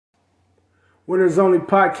Winners Only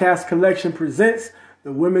Podcast Collection presents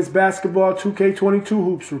the Women's Basketball 2K22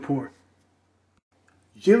 Hoops Report.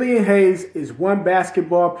 Jillian Hayes is one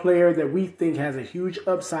basketball player that we think has a huge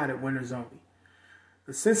upside at Winners Only.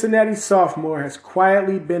 The Cincinnati sophomore has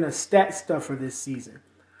quietly been a stat stuffer this season.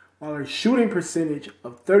 While her shooting percentage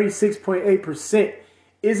of 36.8%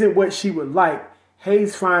 isn't what she would like,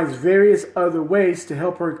 Hayes finds various other ways to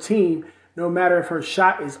help her team no matter if her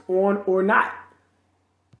shot is on or not.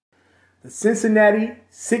 The Cincinnati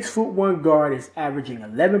 6'1" guard is averaging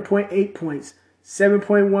 11.8 points,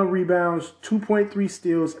 7.1 rebounds, 2.3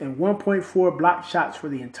 steals, and 1.4 blocked shots for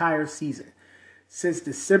the entire season. Since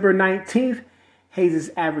December 19th, Hayes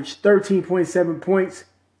has averaged 13.7 points,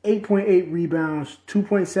 8.8 rebounds,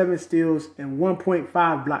 2.7 steals, and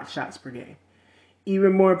 1.5 blocked shots per game.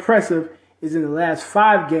 Even more impressive is in the last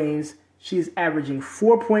 5 games, she is averaging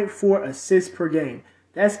 4.4 assists per game.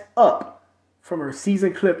 That's up from her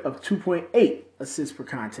season clip of 2.8 assists per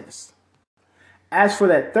contest. As for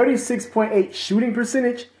that 36.8 shooting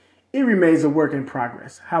percentage, it remains a work in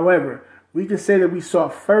progress. However, we can say that we saw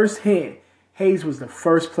firsthand Hayes was the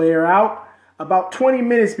first player out about 20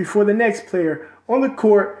 minutes before the next player on the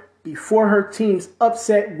court before her team's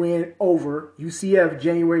upset win over UCF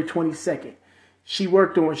January 22nd. She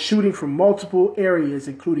worked on shooting from multiple areas,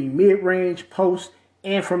 including mid-range, post,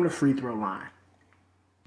 and from the free throw line.